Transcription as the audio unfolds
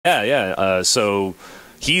Yeah, yeah. So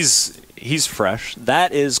he's fresh.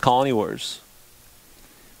 That is Colony Wars.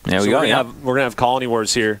 There we So go. We're gonna have Colony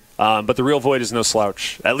Wars here, but the Real Void is no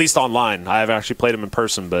slouch. At least online. I have actually played them in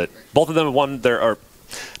person, but both of them have won their.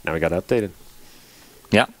 Now we got updated.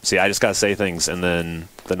 Yeah. See, I just gotta say things, and then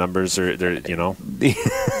the numbers are there. You know,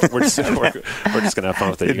 we're just gonna have fun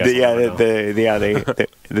with it. You guys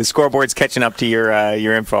the scoreboard's catching up to your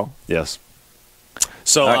info. Yes.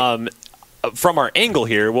 So from our angle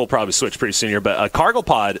here, we'll probably switch pretty soon here. But a Cargo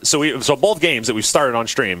Pod. So both games that we've started on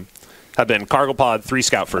stream have been Cargo Pod, 3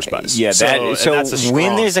 Scout, first buys. Yeah, so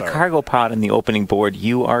when there's a Cargo Pod in the opening board,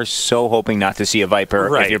 you are so hoping not to see a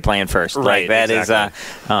Viper if you're playing first. Right, that exactly.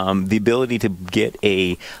 is the ability to get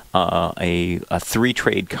a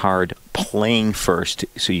 3-trade card playing first,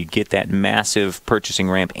 so you get that massive purchasing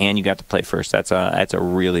ramp, and you got to play first. That's a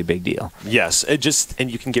really big deal. Yes,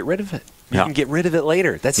 and you can get rid of it. You can get rid of it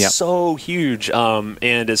later. That's so huge.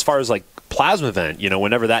 And as far as like Plasma Event,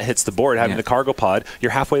 whenever that hits the board, having the Cargo Pod,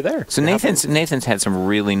 you're halfway there. So Nathan's had some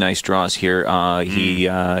really nice draws here. He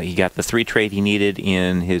got the 3-trade he needed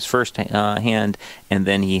in his first hand, and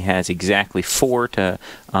then he has exactly 4 to,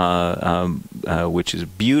 which is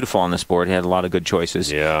beautiful on this board. He had a lot of good choices.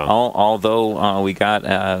 Yeah. Although we got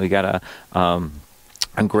a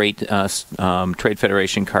great Trade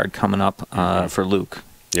Federation card coming up for Luke.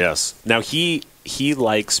 Yes. Now he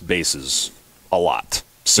likes bases a lot.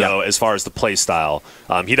 So as far as the play style,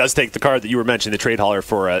 he does take the card that you were mentioning, the Trade Hauler,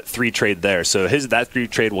 for a 3-trade there. So that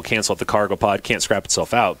 3-trade will cancel out the Cargo Pod, can't scrap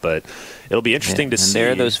itself out, but it'll be interesting to see.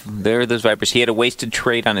 There are those Vipers. He had a wasted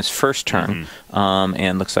trade on his first turn,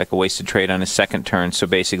 and looks like a wasted trade on his second turn. So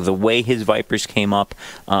basically, the way his Vipers came up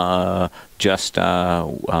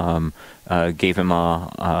gave him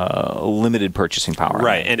a limited purchasing power.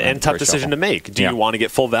 Right, and tough decision to make. Do you want to get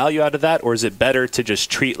full value out of that, or is it better to just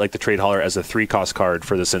treat like the Trade Hauler as a 3-cost card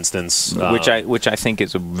for this instance? Which I think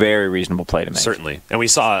is a very reasonable play to make. Certainly. And we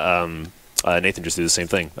saw Nathan just do the same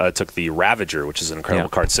thing. Took the Ravager, which is an incredible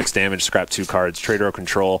card, 6 damage, scrap 2 cards, trade row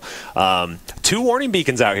control. 2 warning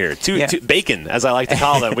beacons out here, two bacon, as I like to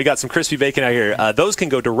call them. We got some crispy bacon out here. Those can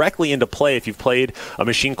go directly into play if you've played a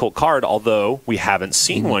Machine Cult card, although we haven't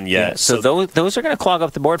seen one yet. Yeah. So those are going to clog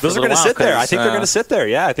up the board for those a are going to sit there. I think they're going to sit there.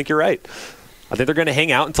 Yeah, I think you're right. I think they're going to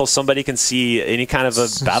hang out until somebody can see any kind of a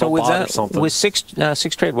battle bot or something. With 6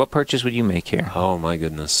 trade, what purchase would you make here? Oh, my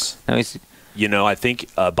goodness. Now, I think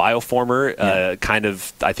Bioformer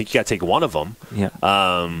I think you got to take one of them. Yeah.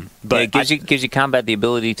 But it gives you combat the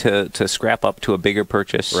ability to scrap up to a bigger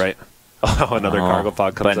purchase. Right. Oh, another Cargo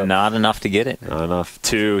Pod comes up. But not enough to get it. Not enough.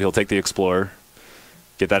 2, he'll take the Explorer.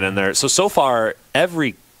 Get that in there. So far,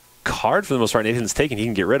 every card, for the most part, Nathan's taken, he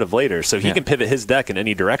can get rid of later. So he can pivot his deck in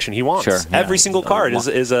any direction he wants. Sure. Every single card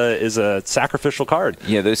is a sacrificial card.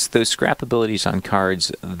 Yeah, those scrap abilities on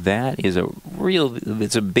cards, that is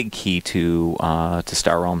it's a big key to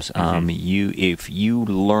Star Realms. If you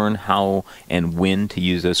learn how and when to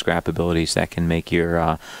use those scrap abilities, that can make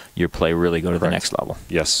your play really go to the next level.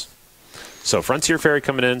 Yes. So Frontier Fairy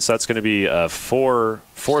coming in, so that's going to be 4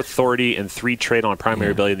 authority and 3 trade on primary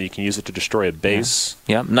ability, and you can use it to destroy a base.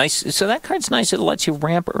 Yeah, nice. So that card's nice. It lets you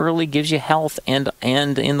ramp early, gives you health, and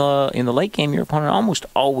in the late game, your opponent almost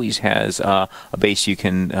always has a base you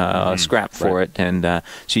can scrap for it, and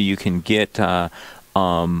so you can get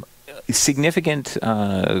significant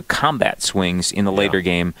combat swings in the later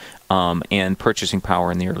game and purchasing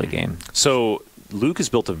power in the early game. So Luke has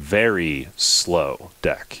built a very slow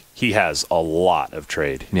deck. He has a lot of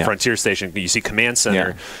trade. Yeah. Frontier Station, you see Command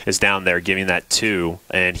Center is down there giving that 2,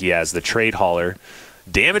 and he has the Trade Hauler.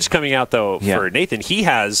 Damage coming out, though, for Nathan. He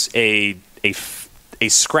has a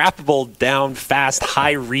scrappable, down, fast,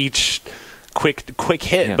 high reach, quick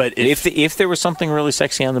hit. Yeah. But if there was something really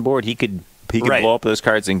sexy on the board, he could blow up those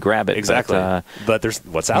cards and grab it. Exactly. But there's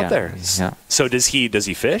what's out there. Yeah. So does he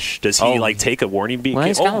fish? Does he take a warning beacon? Well,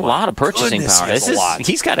 he's got a lot of purchasing power.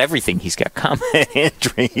 He's got everything. He's got combat and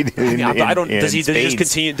trade. Does he just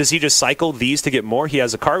continue? Does he just cycle these to get more? He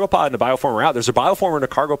has a Cargo Pod and a Bioformer out. There's a Bioformer and a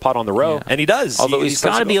Cargo Pod on the row, and he does. Although he's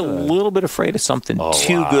got to be a little bit afraid of something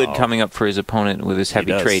too good coming up for his opponent with his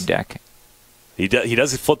heavy trade deck. He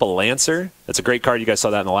does flip a Lancer. That's a great card. You guys saw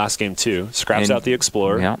that in the last game too. Scraps out the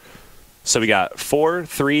Explorer. Yeah. So we got 4,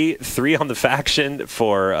 3 on the faction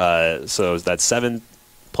for so that's 7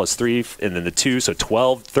 plus 3, and then the 2, so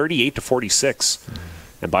 12, 38 to 46,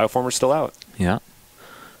 and Bioformer's still out. Yeah.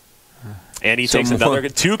 And he takes another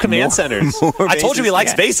 2 command centers. I told you he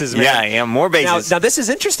likes bases, man. Yeah, more bases. Now this is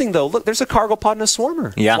interesting though. Look, there's a Cargo Pod and a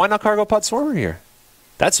Swarmer. Yeah. Why not Cargo Pod Swarmer here?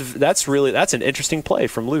 That's an interesting play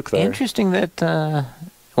from Luke there. Interesting that.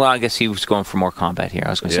 Well, I guess he was going for more combat here.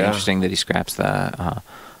 I was going to say interesting that he scraps the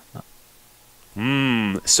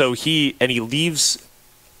So he leaves.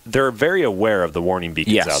 They're very aware of the warning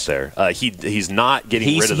beacons out there. He's not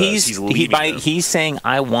getting rid of those. He's leaving them. He's saying,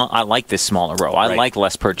 I like this smaller row. I like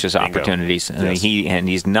less purchase opportunities. Yes.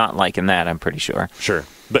 He's not liking that, I'm pretty sure. Sure.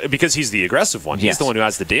 But because he's the aggressive one. He's the one who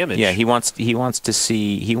has the damage. Yeah, he wants to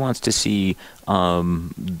see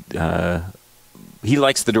he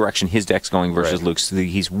likes the direction his deck's going versus Luke's.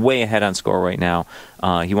 He's way ahead on score right now.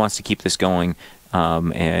 He wants to keep this going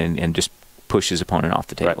and just push his opponent off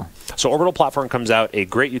the table. Right. So Orbital Platform comes out, a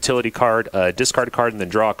great utility card, a discard card, and then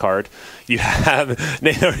draw a card. You have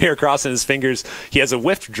Nathan over here crossing his fingers. He has a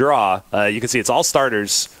whiffed draw. You can see it's all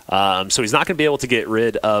starters, so he's not going to be able to get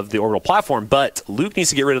rid of the Orbital Platform, but Luke needs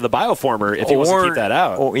to get rid of the Bioformer if he wants to keep that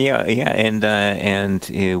out. And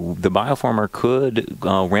the Bioformer could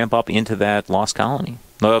ramp up into that Lost Colony.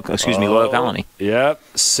 Loyal Colony. Yep,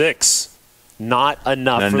 6. Not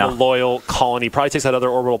enough for the Loyal Colony. Probably takes that other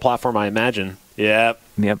Orbital Platform, I imagine. Yep.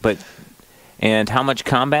 Yeah, and how much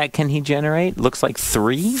combat can he generate? Looks like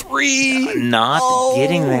 3? 3! Not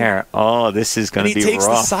getting there. Oh, this is going to be rough. He takes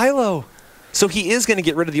the Silo. So he is going to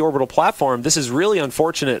get rid of the Orbital Platform. This is really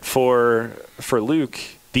unfortunate for Luke.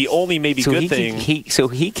 The only good thing... He's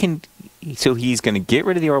going to get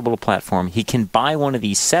rid of the Orbital Platform. He can buy one of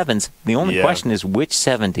these 7s. The only question is which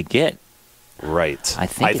 7 to get. Right. I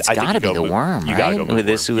think it's got to be the Worm, You right? got to go Moonworm. With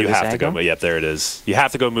this have to go. Yep, there it is. You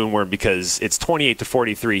have to go Moonworm because it's 28 to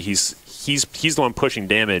 43. He's the one pushing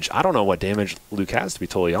damage. I don't know what damage Luke has, to be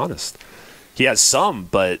totally honest. He has some,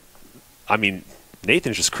 but I mean,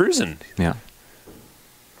 Nathan's just cruising. Yeah.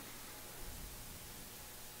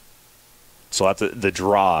 So that's the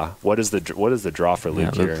draw. What is the draw for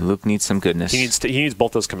Luke here? Luke needs some goodness. He needs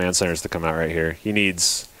both those command centers to come out right here. He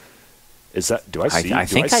needs. Is that? Do I see? I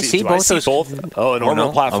think I see both those. Oh, an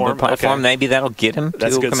Orbital Platform. Orbital Platform. Okay. Maybe that'll get him to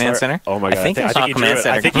a command center. Oh my god!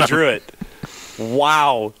 I think he drew it.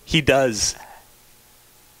 Wow, he does.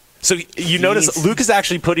 So you notice Luke is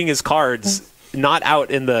actually putting his cards not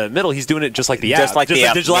out in the middle. He's doing it just like the app. Just like the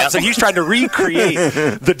digital app. So he's trying to recreate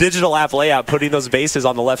the digital app layout, putting those bases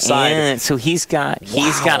on the left side. And so he's got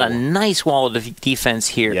a nice wall of defense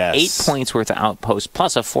here. Yes. 8 points worth of outpost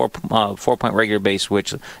plus a 4-point regular base,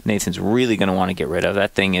 which Nathan's really going to want to get rid of.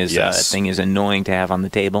 That thing is annoying to have on the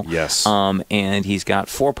table. Yes. And he's got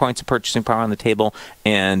 4 points of purchasing power on the table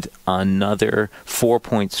and another 4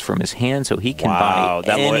 points from his hand, so he can buy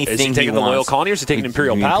anything Is he taking the Loyal Colony or is he taking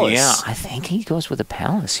Imperial Palace? Yeah, I think he goes with the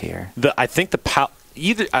Palace here. I think the Palace.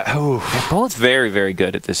 They're both very, very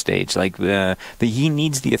good at this stage. Like he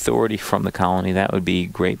needs the authority from the colony. That would be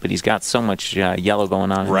great. But he's got so much yellow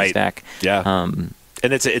going on in his deck. Yeah.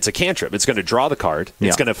 And it's a cantrip. It's going to draw the card.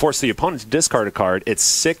 It's going to force the opponent to discard a card. It's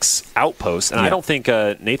 6 outposts, and I don't think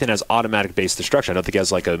Nathan has automatic base destruction. I don't think he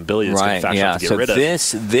has like an ability that's going to faction to get rid of.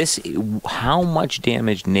 This how much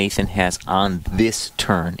damage Nathan has on this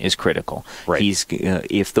turn is critical. Right. He's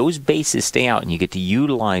if those bases stay out and you get to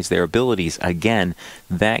utilize their abilities again,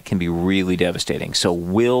 that can be really devastating. So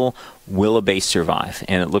will a base survive?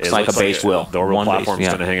 And it looks like a base will. The Orbital Platform is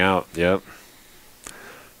going to hang out. Yep.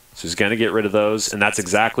 So he's going to get rid of those, and that's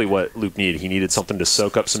exactly what Luke needed. He needed something to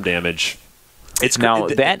soak up some damage.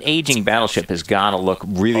 That aging battleship has got to look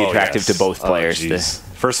really attractive to both players.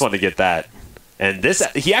 First one to get that. And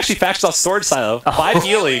he actually factions off Storage Silo, 5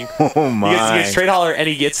 healing. Oh my! He gets Trade Hauler, and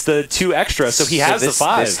he gets the 2 extra, so he has the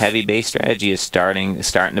 5. This heavy base strategy is starting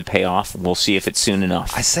to pay off. We'll see if it's soon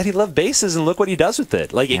enough. I said he loved bases, and look what he does with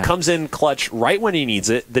it. Like it comes in clutch right when he needs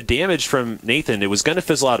it. The damage from Nathan, it was going to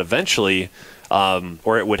fizzle out eventually.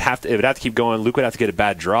 Or it would have to keep going. Luke would have to get a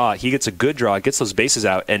bad draw. He gets a good draw, gets those bases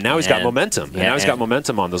out, and now he's got momentum. And now he's got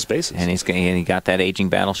momentum on those bases. And he got that aging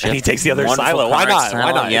battleship. And he takes the other silo. Why not?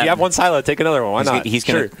 Why not? If you have one silo, take another one. Why not? He's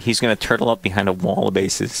gonna turtle up behind a wall of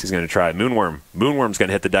bases. He's gonna try Moonworm. Moonworm's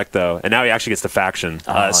gonna hit the deck though, and now he actually gets the faction.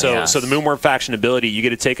 So the Moonworm faction ability, you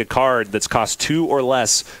get to take a card that's cost 2 or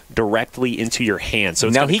less directly into your hand. So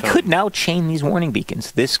now he could now chain these warning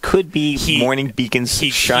beacons. This could be warning beacons'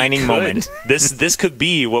 shining moment. This could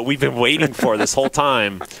be what we've been waiting for this whole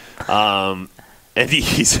time. And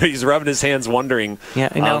he's rubbing his hands, wondering. Yeah,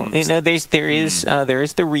 there is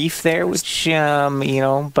the reef there, which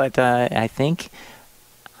but I think.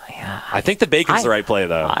 I think the bacon's the right play,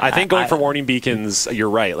 though. I think going for warning beacons,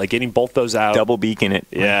 you're right. Like getting both those out. Double beacon it.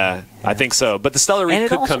 Yeah, I think so. But the Stellar Reef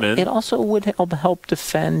could come in. It also would help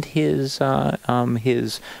defend his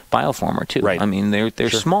Bioformer, too. Right. I mean, they're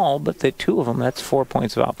small, but the 2 of them, that's 4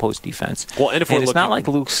 points of outpost defense. Well, and it's not like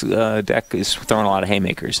Luke's deck is throwing a lot of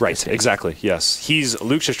haymakers. Right, exactly, yes.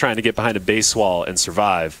 Luke's just trying to get behind a base wall and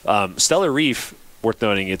survive. Stellar Reef, worth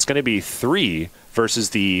noting, it's going to be 3 versus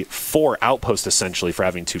the 4 outpost essentially for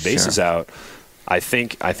having 2 bases out. I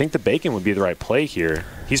think the bacon would be the right play here.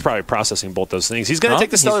 He's probably processing both those things. He's going to take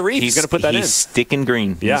the Stellar Reef. He's going to put that in. He's sticking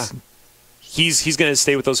green. Yeah. He's going to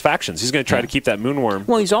stay with those factions. He's going to try to keep that Moonworm.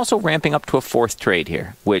 Well, he's also ramping up to a 4th trade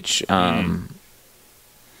here, which...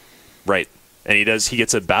 Right. And he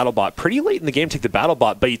gets a battle bot pretty late in the game to take the battle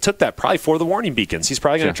bot, but he took that probably for the warning beacons. He's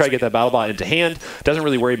probably going to try to get that battle bot into hand. Doesn't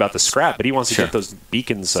really worry about the scrap, but he wants to get those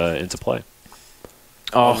beacons into play.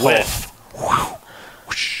 Oh, whiff.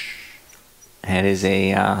 That is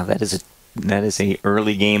a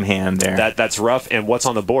early game hand there. That's rough. And what's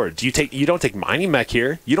on the board? You don't take mining mech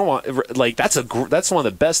here. You don't want that's one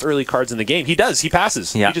of the best early cards in the game. He does. He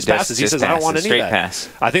passes. Yeah, he just passes. He says, I don't want any of that. Pass.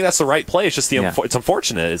 I think that's the right play. It's just it's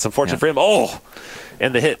unfortunate. It's unfortunate for him. Oh,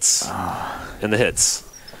 and the hits. And the hits.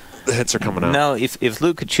 The hits are coming out. No, if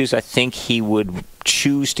Luke could choose, I think he would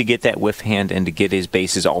choose to get that whiff hand and to get his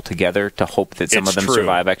bases all together to hope that some of them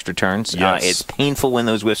survive extra turns. Yes. It's painful when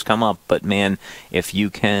those whiffs come up, but man, if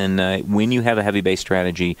you can, when you have a heavy base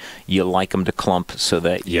strategy, you like them to clump so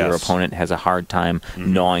that your opponent has a hard time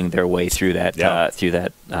gnawing their way through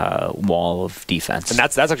that wall of defense. And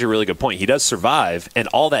that's actually a really good point. He does survive, and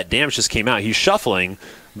all that damage just came out. He's shuffling,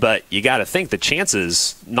 but you got to think the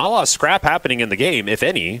chances, not a lot of scrap happening in the game, if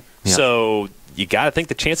any. Yeah. So you got to think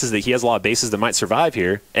the chances that he has a lot of bases that might survive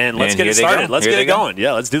here. And let's get it started. Let's get it going.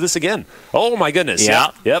 Yeah, let's do this again. Oh, my goodness.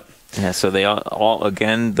 Yeah. Yep. Yeah, so they all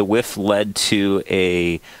again, the whiff led to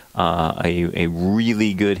a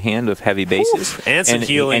really good hand of heavy bases. Oof, and some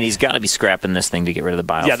healing. And he's got to be scrapping this thing to get rid of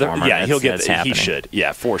the bioformer. Yeah, he'll get that. He should.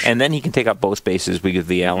 Yeah, for sure. And then he can take out both bases because of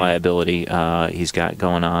the ally ability he's got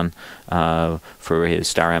going on for his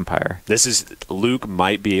Star Empire. Luke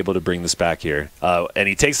might be able to bring this back here. And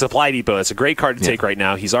he takes Supply Depot. That's a great card to take right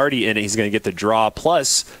now. He's already in it. He's going to get the draw.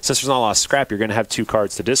 Plus, since there's not a lot of scrap, you're going to have 2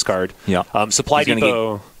 cards to discard. Yeah. Supply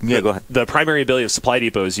Depot. Go ahead. The primary ability of Supply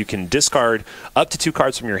Depot is you can discard up to 2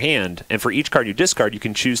 cards from your hand, and for each card you discard, you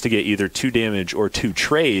can choose to get either 2 damage or 2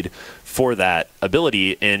 trade for that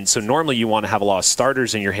ability. And so normally you want to have a lot of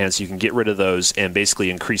starters in your hand so you can get rid of those and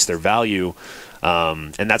basically increase their value.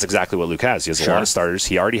 And that's exactly what Luke has. He has a lot of starters.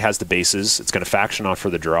 He already has the bases. It's going to faction off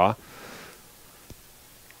for the draw.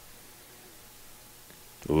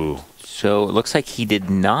 Ooh. So it looks like he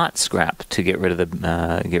did not scrap to get rid of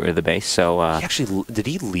the base. So he actually did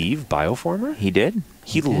he leave Bioformer? He did.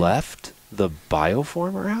 He left the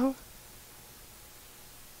Bioformer out?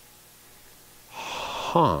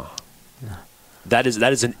 Huh. That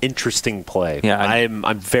is an interesting play. Yeah,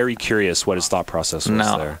 I'm very curious what his thought process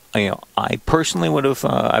was there. I personally would have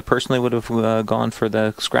gone for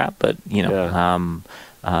the scrap, but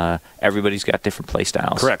everybody's got different play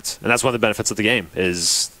styles. Correct, and that's one of the benefits of the game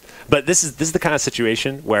is. But this is the kind of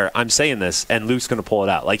situation where I'm saying this, and Luke's going to pull it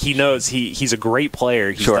out. Like he knows he's a great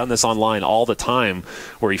player. He's done this online all the time,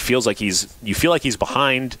 where he feels like you feel like he's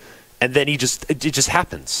behind, and then it just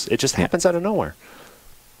happens. It just happens out of nowhere.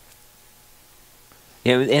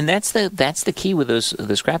 Yeah, and that's the key with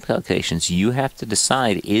the scrap calculations. You have to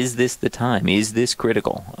decide: is this the time? Is this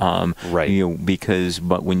critical? Right.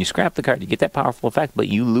 But when you scrap the card, you get that powerful effect, but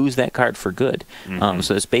you lose that card for good.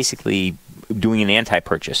 So it's basically doing an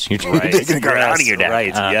anti-purchase. You're taking the card out of your deck.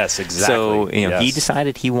 Right. Yes. Exactly. So he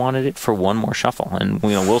decided he wanted it for one more shuffle, and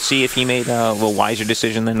we'll see if he made a wiser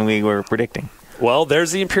decision than we were predicting. Well,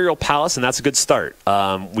 there's the Imperial Palace, and that's a good start.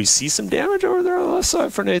 We see some damage over there on the left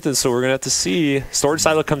side for Nathan, so we're going to have to see. Storage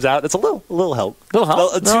Silo comes out. That's a little help. Little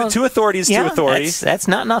help. Two authorities, two authorities. That's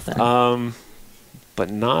not nothing. But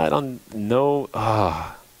not on no.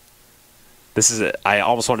 This is it. I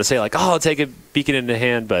almost wanted to say, like, I'll take a beacon into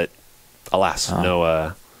hand, but alas,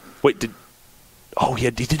 no. Wait, he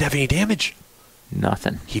didn't have any damage.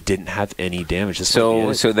 Nothing. He didn't have any damage.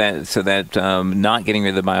 So that not getting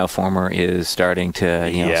rid of the bioformer is starting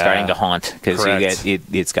to haunt because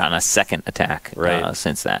it's gotten a second attack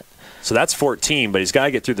since that. So that's 14, but he's got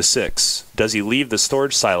to get through the 6. Does he leave the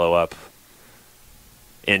storage silo up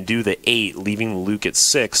and do the 8, leaving Luke at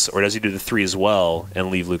 6, or does he do the 3 as well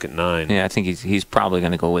and leave Luke at 9? Yeah, I think he's probably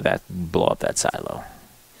going to go with that, blow up that silo.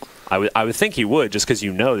 I would think he would, just because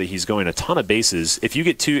that he's going a ton of bases. If you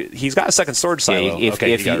get 2, he's got a second storage silo.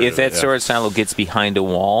 If that storage silo gets behind a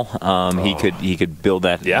wall, he could build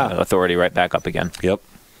that authority right back up again. Yep.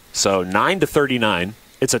 So 9 to 39.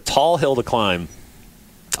 It's a tall hill to climb.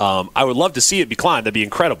 I would love to see it be climbed. That'd be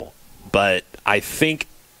incredible. But I think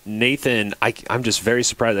Nathan, I'm just very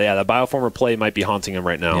surprised. That bioformer play might be haunting him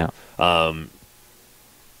right now. Yeah.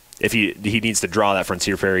 If he needs to draw that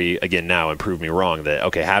Frontier Fairy again now and prove me wrong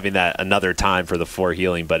that, having that another time for the 4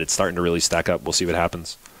 healing, but it's starting to really stack up. We'll see what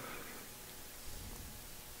happens.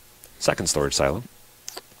 Second storage silo.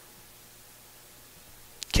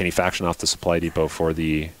 Can he faction off the supply depot for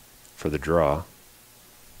the draw?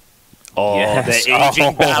 Oh, yes. The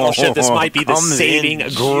aging battleship. This might be the saving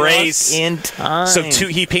grace. In time. So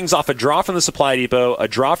he pings off a draw from the supply depot, a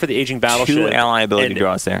draw for the aging battleship. 2 ally ability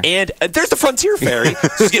draws there. And there's the Frontier Ferry. So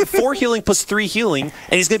he's getting 4 healing plus 3 healing, and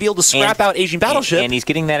he's going to be able to scrap out aging battleship. And he's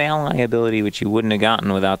getting that ally ability, which you wouldn't have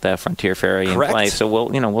gotten without that Frontier Ferry in play. So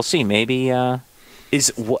we'll see. Maybe this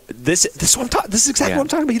is exactly what I'm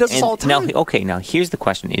talking about. He does this all the time. Now here's the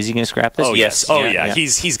question: is he going to scrap this? Oh yes. Oh yeah.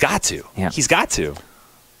 He's got to. Yeah. He's got to.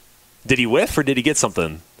 Did he whiff or did he get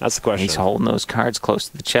something? That's the question. He's holding those cards close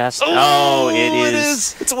to the chest. Oh, it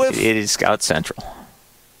is. It's a whiff. It is Scout Central.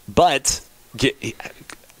 But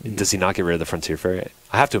does he not get rid of the Frontier Ferry?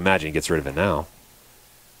 I have to imagine he gets rid of it now.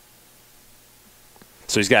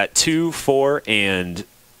 So he's got 2, 4, and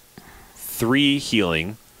 3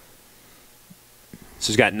 healing. So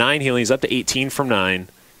he's got 9 healing. He's up to 18 from 9.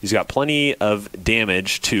 He's got plenty of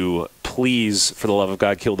damage to please, for the love of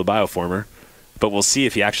God, kill the Bioformer. But we'll see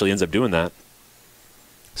if he actually ends up doing that.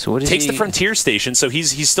 So what is Takes the Frontier Station, so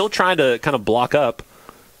he's still trying to kind of block up.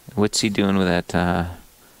 What's he doing with that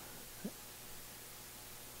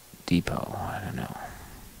depot? I don't know.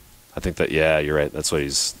 I think that, yeah, you're right. That's what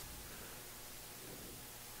he's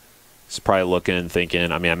probably looking,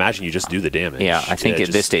 thinking. I mean, I imagine you just do the damage. Yeah, I think at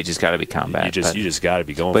this stage it's got to be combat. You just got to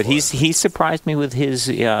be going. But for he surprised me with his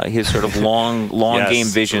sort of long game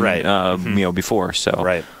vision. Right. Before. So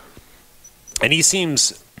right. And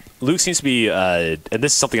Luke seems to be, and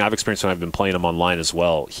this is something I've experienced when I've been playing him online as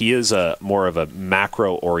well. He is more of a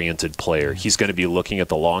macro-oriented player. He's going to be looking at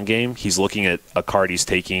the long game. He's looking at a card he's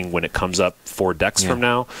taking when it comes up 4 decks from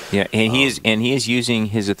now. Yeah, and he is using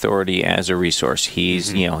his authority as a resource. He's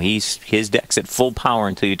his deck's at full power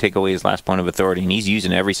until you take away his last point of authority, and he's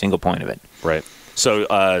using every single point of it. Right. So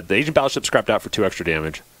the Agent Battleship scrapped out for 2 extra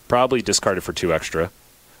damage. Probably discarded for 2 extra,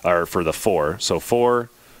 or for the 4. So 4,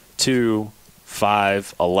 2.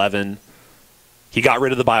 5, 11. He got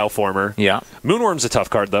rid of the Bioformer. Yeah. Moonworm's a tough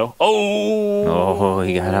card, though.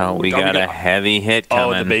 We got a heavy hit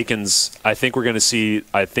coming. Oh, the Bacons. I think we're going to see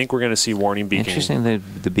warning beacons. Interesting.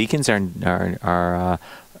 The beacons are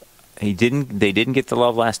they didn't get the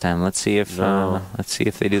love last time. Let's see if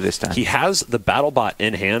they do this time. He has the BattleBot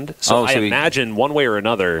in hand, so I imagine one way or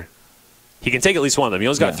another he can take at least one of them.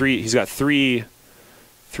 He got 3. He's got 3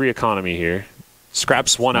 economy here.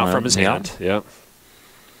 Scraps 1 out from his hand. Yep.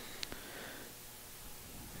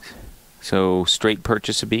 So straight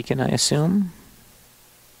purchase a beacon, I assume.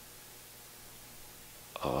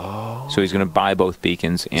 Oh. So he's going to buy both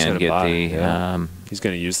beacons and get the. He's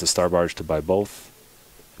going to use the Star Barge to buy both.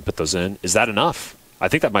 And put those in. Is that enough? I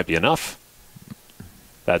think that might be enough.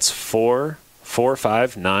 That's 4,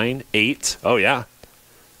 5, 9, 8. Oh yeah.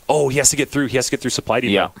 Oh, he has to get through. He has to get through supply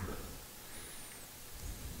depot. Yeah.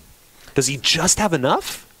 Does he just have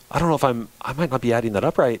enough? I don't know if I might not be adding that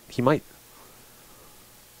up right. He might.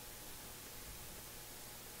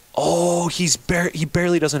 Oh, he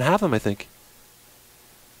barely doesn't have him, I think.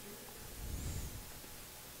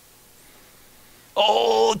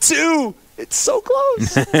 Oh, 2. It's so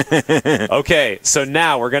close. Okay, so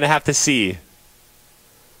now we're going to have to see.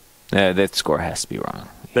 That score has to be wrong.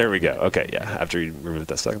 There we go. Okay, yeah, after you remove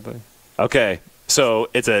that second thing. Okay, so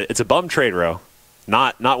it's a bum trade row.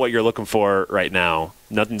 Not what you're looking for right now.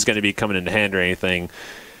 Nothing's going to be coming into hand or anything.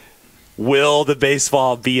 Will the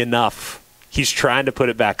baseball be enough? He's trying to put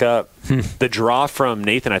it back up. The draw from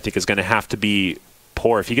Nathan, I think, is going to have to be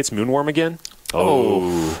poor. If he gets Moonworm again,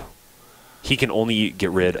 he can only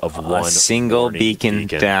get rid of one single beacon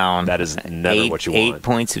down. That is never what you want. 8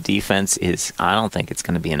 points of defense is. I don't think it's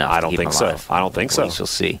going to be enough. I don't think so. I don't think so. We shall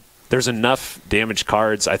see. There's enough damaged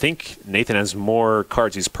cards. I think Nathan has more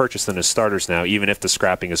cards he's purchased than his starters now, even if the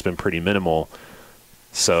scrapping has been pretty minimal.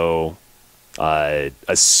 So,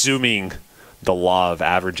 assuming the law of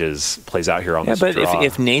averages plays out here on this draw. Yeah, but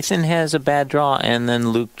if Nathan has a bad draw and then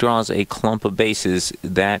Luke draws a clump of bases,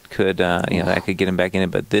 that could that could get him back in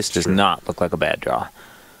it. But this does not look like a bad draw.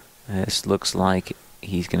 This looks like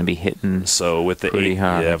he's going to be hitting. So with the pretty 8,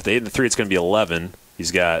 hard. With the 8 and the 3, it's going to be 11.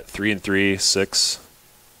 He's got 3 and 3, 6,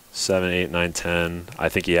 7, 8, 9, 10. I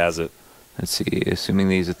think he has it. Let's see. Assuming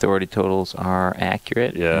these authority totals are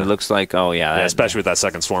accurate, yeah, it looks like especially with that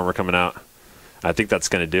second Swarmer coming out. I think that's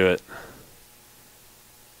going to do it.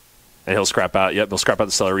 And he'll scrap out. Yep, he'll scrap out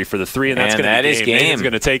the Stellar Reef for the 3, and that's going to be game. Nathan's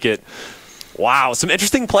going to take it. Wow, some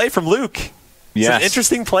interesting play from Luke. Yes. Some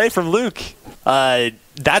interesting play from Luke.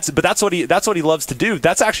 That's what he loves to do.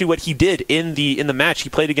 That's actually what he did in the match. He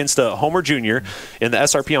played against Homer Jr. in the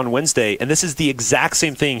SRP on Wednesday, and this is the exact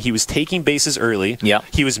same thing. He was taking bases early. Yeah.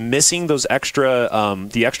 He was missing those extra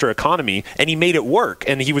the extra economy, and he made it work.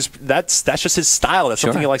 And that's just his style. That's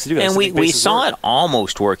something he likes to do. And we saw it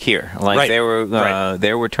almost work here. Like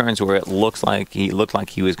there were turns where it looked like he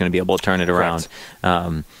was going to be able to turn it around.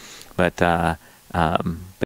 But